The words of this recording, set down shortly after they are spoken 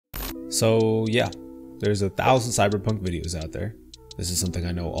So yeah, there's 1,000 Cyberpunk videos out there. This is something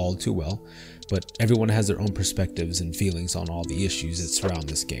I know all too well, but everyone has their own perspectives and feelings on all the issues that surround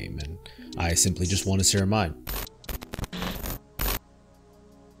this game, and I simply just want to share mine.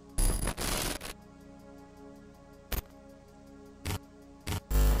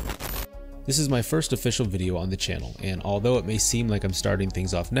 This is my first official video on the channel, and although it may seem like I'm starting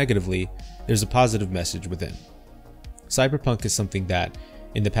things off negatively, there's a positive message within. Cyberpunk is something that,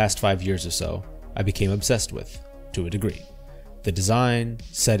 in the past 5 years or so, I became obsessed with, to a degree. The design,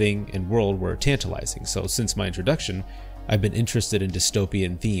 setting, and world were tantalizing, so since my introduction, I've been interested in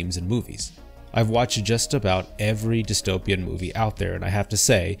dystopian themes and movies. I've watched just about every dystopian movie out there, and I have to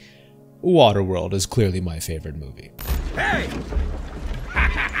say, Waterworld is clearly my favorite movie. Hey!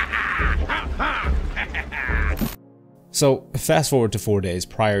 So, fast forward to 4 days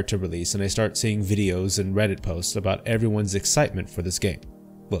prior to release and I start seeing videos and Reddit posts about everyone's excitement for this game.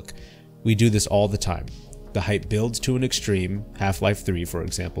 Look, we do this all the time. The hype builds to an extreme, Half-Life 3 for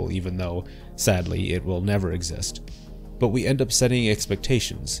example, even though, sadly, it will never exist. But we end up setting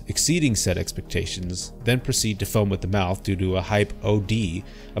expectations, exceeding said expectations, then proceed to foam at the mouth due to a hype OD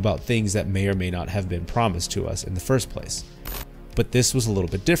about things that may or may not have been promised to us in the first place. But this was a little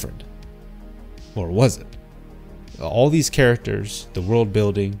bit different. Or was it? All these characters, the world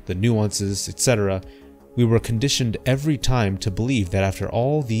building, the nuances, etc., we were conditioned every time to believe that after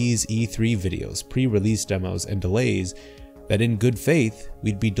all these E3 videos, pre-release demos, and delays, that in good faith,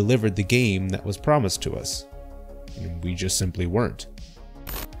 we'd be delivered the game that was promised to us. And we just simply weren't.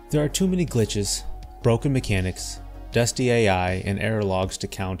 There are too many glitches, broken mechanics, dusty AI, and error logs to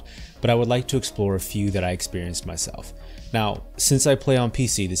count, but I would like to explore a few that I experienced myself. Now, since I play on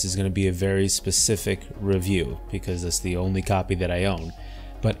PC, this is going to be a very specific review because it's the only copy that I own,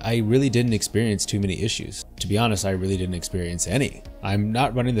 but I really didn't experience too many issues. To be honest, I really didn't experience any. I'm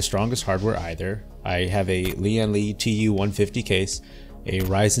not running the strongest hardware either. I have a Lian TU150 case, a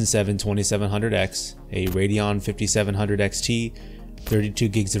Ryzen 7 2700X, a Radeon 5700 XT, 32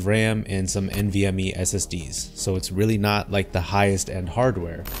 gigs of RAM, and some NVMe SSDs. So it's really not like the highest end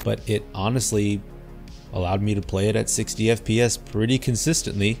hardware, but it honestly allowed me to play it at 60 FPS pretty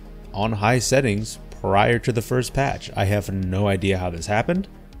consistently on high settings prior to the first patch. I have no idea how this happened,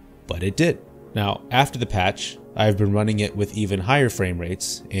 but it did. Now, after the patch, I've been running it with even higher frame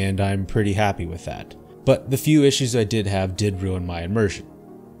rates, and I'm pretty happy with that. But the few issues I did have did ruin my immersion.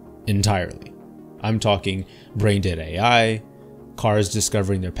 Entirely. I'm talking brain-dead AI, cars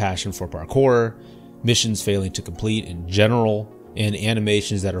discovering their passion for parkour, missions failing to complete in general, and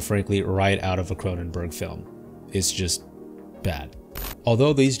animations that are frankly right out of a Cronenberg film. It's just bad.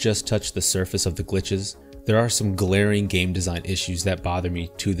 Although these just touch the surface of the glitches, there are some glaring game design issues that bother me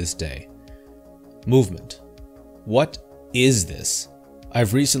to this day. Movement. What is this?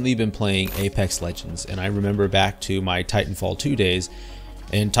 I've recently been playing Apex Legends, and I remember back to my Titanfall 2 days,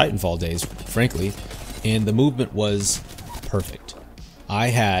 and Titanfall days, frankly, and the movement was perfect. I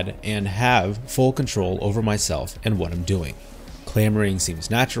had and have full control over myself and what I'm doing. Clamoring seems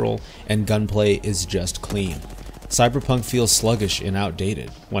natural, and gunplay is just clean. Cyberpunk feels sluggish and outdated.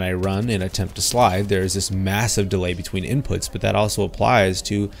 When I run and attempt to slide, there is this massive delay between inputs, but that also applies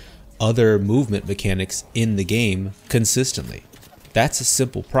to other movement mechanics in the game consistently. That's a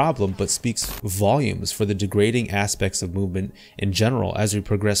simple problem, but speaks volumes for the degrading aspects of movement in general as we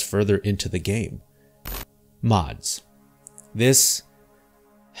progress further into the game. Mods. This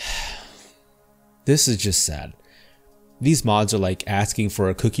is just sad. These mods are like asking for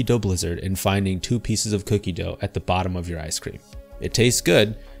a cookie dough blizzard and finding 2 pieces of cookie dough at the bottom of your ice cream. It tastes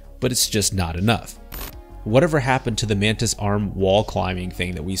good, but it's just not enough. Whatever happened to the mantis arm wall climbing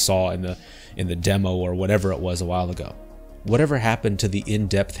thing that we saw in the demo or whatever it was a while ago? Whatever happened to the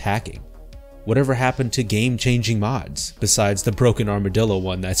in-depth hacking? Whatever happened to game-changing mods, besides the broken armadillo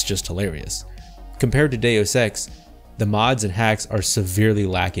one that's just hilarious? Compared to Deus Ex, the mods and hacks are severely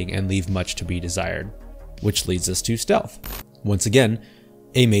lacking and leave much to be desired. Which leads us to stealth. Once again,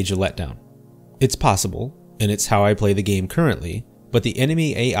 a major letdown. It's possible, and it's how I play the game currently, but the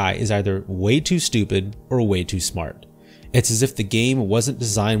enemy AI is either way too stupid or way too smart. It's as if the game wasn't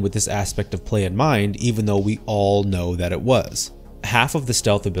designed with this aspect of play in mind, even though we all know that it was. Half of the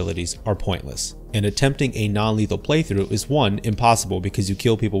stealth abilities are pointless, and attempting a non-lethal playthrough is 1, impossible because you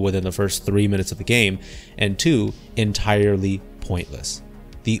kill people within the first 3 minutes of the game, and 2, entirely pointless.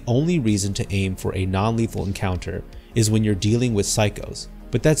 The only reason to aim for a non-lethal encounter is when you're dealing with psychos,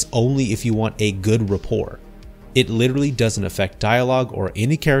 but that's only if you want a good rapport. It literally doesn't affect dialogue or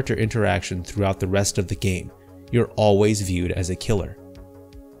any character interaction throughout the rest of the game. You're always viewed as a killer.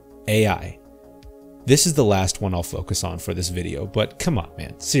 AI. This is the last one I'll focus on for this video, but come on,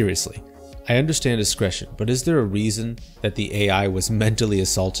 man, seriously. I understand discretion, but is there a reason that the AI was mentally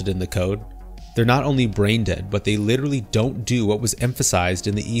assaulted in the code? They're not only brain dead, but they literally don't do what was emphasized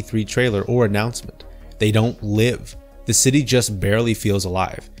in the E3 trailer or announcement. They don't live. The city just barely feels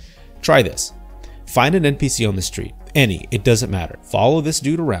alive. Try this. Find an NPC on the street, any, it doesn't matter. Follow this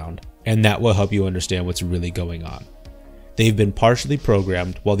dude around, and that will help you understand what's really going on. They've been partially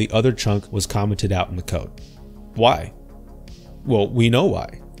programmed while the other chunk was commented out in the code. Why? Well, we know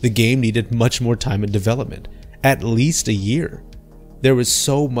why. The game needed much more time in development, at least a year. There was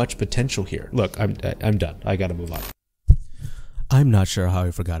so much potential here. Look, I'm done. I gotta move on. I'm not sure how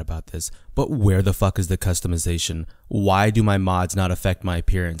I forgot about this, but where the fuck is the customization? Why do my mods not affect my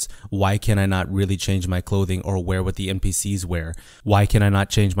appearance? Why can I not really change my clothing or wear what the NPCs wear? Why can I not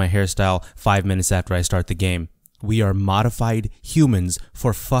change my hairstyle 5 minutes after I start the game? We are modified humans,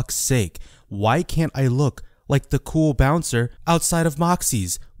 for fuck's sake. Why can't I look like the cool bouncer outside of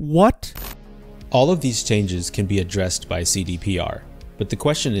Moxie's? What? All of these changes can be addressed by CDPR, but the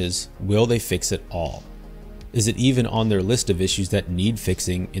question is, will they fix it all? Is it even on their list of issues that need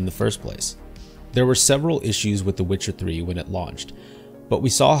fixing in the first place? There were several issues with The Witcher 3 when it launched, but we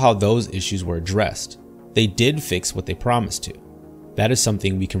saw how those issues were addressed. They did fix what they promised to. That is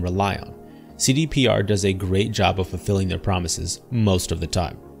something we can rely on. CDPR does a great job of fulfilling their promises most of the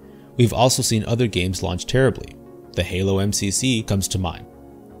time. We've also seen other games launch terribly. The Halo MCC comes to mind.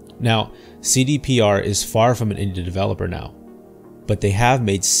 Now, CDPR is far from an indie developer now, but they have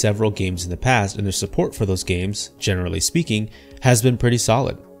made several games in the past, and their support for those games, generally speaking, has been pretty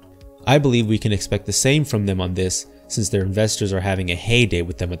solid. I believe we can expect the same from them on this, since their investors are having a heyday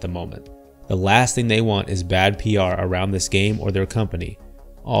with them at the moment. The last thing they want is bad PR around this game or their company,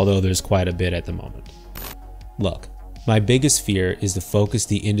 although there's quite a bit at the moment. Look, my biggest fear is the focus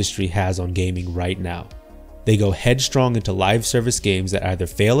the industry has on gaming right now. They go headstrong into live service games that either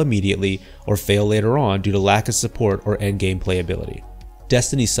fail immediately or fail later on due to lack of support or endgame playability.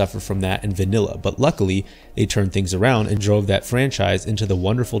 Destiny suffered from that in vanilla, but luckily they turned things around and drove that franchise into the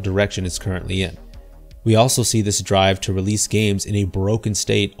wonderful direction it's currently in. We also see this drive to release games in a broken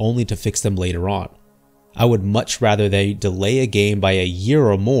state only to fix them later on. I would much rather they delay a game by a year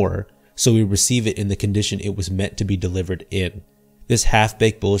or more so we receive it in the condition it was meant to be delivered in. This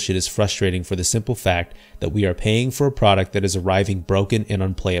half-baked bullshit is frustrating for the simple fact that we are paying for a product that is arriving broken and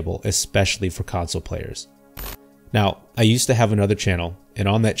unplayable, especially for console players. Now, I used to have another channel, and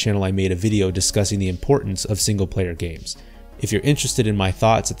on that channel I made a video discussing the importance of single-player games. If you're interested in my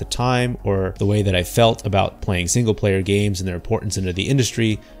thoughts at the time or the way that I felt about playing single-player games and their importance into the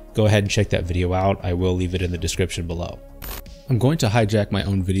industry, go ahead and check that video out. I will leave it in the description below. I'm going to hijack my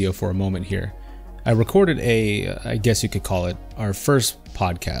own video for a moment here. I recorded I guess you could call it, our first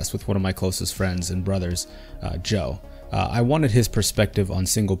podcast with one of my closest friends and brothers, Joe. I wanted his perspective on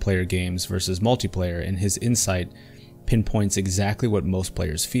single-player games versus multiplayer, and his insight pinpoints exactly what most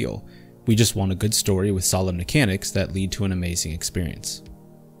players feel. We just want a good story with solid mechanics that lead to an amazing experience.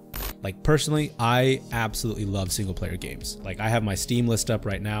 Like, personally, I absolutely love single-player games. Like, I have my Steam list up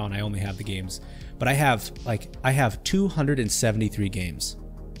right now, and I only have the games, but I have 273 games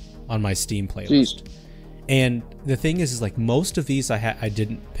on my Steam playlist. Jeez. And the thing is like most of these I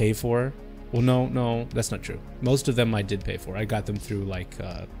didn't pay for. Well, no, that's not true. Most of them I did pay for. I got them through like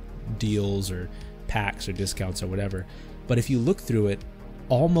deals or packs or discounts or whatever. But if you look through it,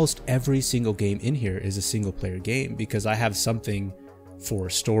 almost every single game in here is a single player game because I have something for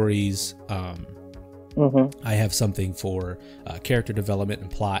stories. I have something for character development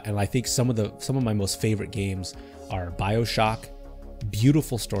and plot. And I think some of my most favorite games are BioShock.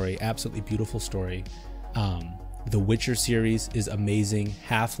 Beautiful story, absolutely beautiful story. The Witcher series is amazing.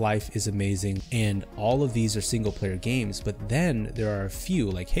 Half-Life is amazing. And all of these are single player games, but then there are a few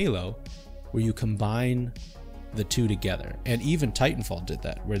like Halo where you combine the two together. And even Titanfall did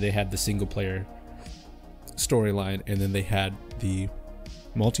that, where they had the single player storyline and then they had the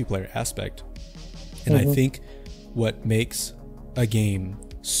multiplayer aspect. And I think what makes a game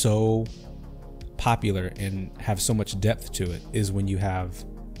so popular and have so much depth to it is when you have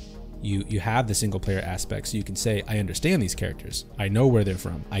the single player aspect, so you can say, I understand these characters, I know where they're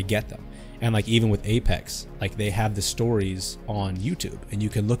from, I get them. And like even with Apex, like they have the stories on YouTube and you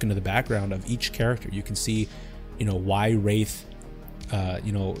can look into the background of each character. You can see, you know, why Wraith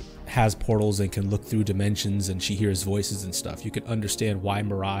has portals and can look through dimensions and she hears voices and stuff. You can understand why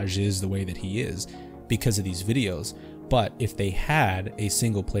Mirage is the way that he is because of these videos. But if they had a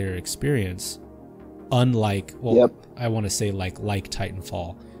single player experience, unlike, well, I want to say like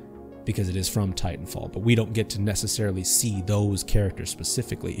Titanfall, because it is from Titanfall, but we don't get to necessarily see those characters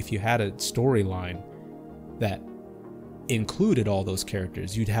specifically. If you had a storyline that included all those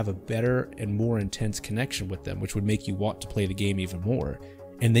characters, you'd have a better and more intense connection with them, which would make you want to play the game even more.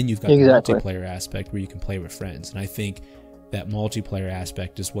 And then you've got the multiplayer aspect where you can play with friends. And I think that multiplayer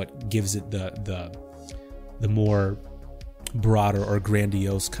aspect is what gives it the more broader or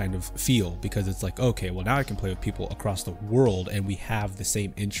grandiose kind of feel, because it's like, okay, well, now I can play with people across the world and we have the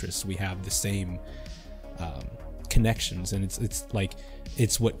same interests, we have the same connections. And it's like,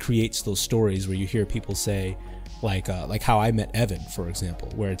 it's what creates those stories where you hear people say, like how I met Evan, for example,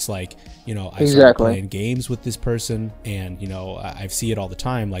 where it's like, you know, I started playing games with this person, and, you know, I see it all the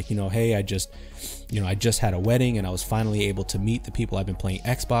time, like, you know, hey, I just had a wedding and I was finally able to meet the people I've been playing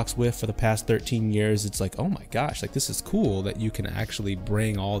Xbox with for the past 13 years. It's like, oh my gosh, like, this is cool that you can actually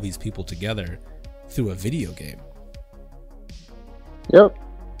bring all these people together through a video game. Yep.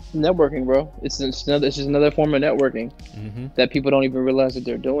 Networking, bro. It's just another form of networking that people don't even realize that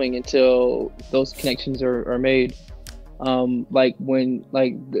they're doing until those connections are made. The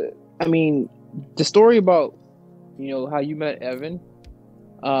story about, you know, how you met Evan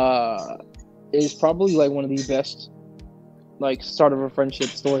is probably like one of the best, like, start of a friendship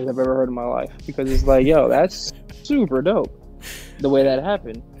stories I've ever heard in my life, because it's like, yo, that's super dope the way that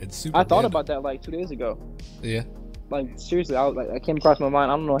happened. I thought about that like 2 days ago. Yeah. Like, seriously, I came across my mind.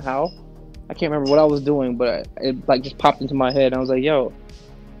 I don't know how. I can't remember what I was doing, but it like just popped into my head. And I was like, yo,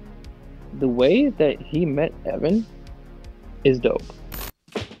 the way that he met Evan is dope.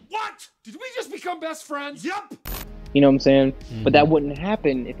 What? Did we just become best friends? Yep. You know what I'm saying? But that wouldn't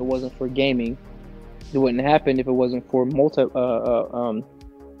happen if it wasn't for gaming. It wouldn't happen if it wasn't for multiplayer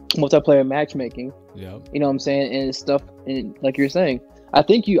matchmaking. Yep. You know what I'm saying? And stuff, and like you're saying, I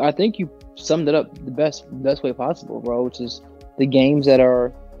think you summed it up the best way possible, bro, which is the games that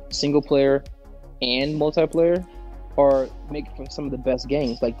are single player and multiplayer are make for some of the best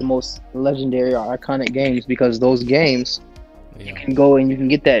games, like the most legendary or iconic games, because those games you can go and you can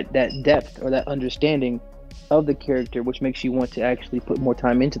get that depth or that understanding of the character, which makes you want to actually put more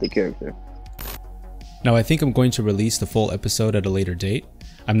time into the character. Now, I think I'm going to release the full episode at a later date.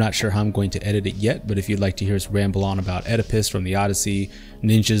 I'm not sure how I'm going to edit it yet, but if you'd like to hear us ramble on about Oedipus from the Odyssey,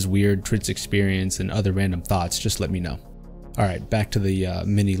 Ninja's weird Tritz experience, and other random thoughts, just let me know. Alright, back to the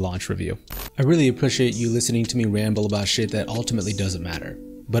mini launch review. I really appreciate you listening to me ramble about shit that ultimately doesn't matter.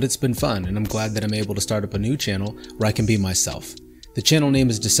 But it's been fun, and I'm glad that I'm able to start up a new channel where I can be myself. The channel name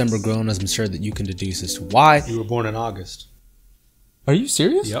is December Grown, as I'm sure that you can deduce as to why. You were born in August. Are you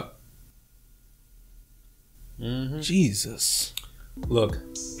serious? Yep. Jesus. Look,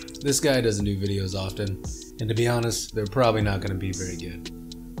 this guy doesn't do videos often, and to be honest, they're probably not going to be very good.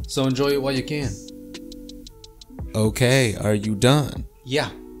 So enjoy it while you can. Okay, are you done? Yeah.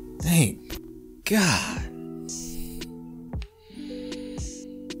 Thank God.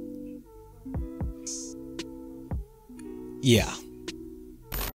 Yeah.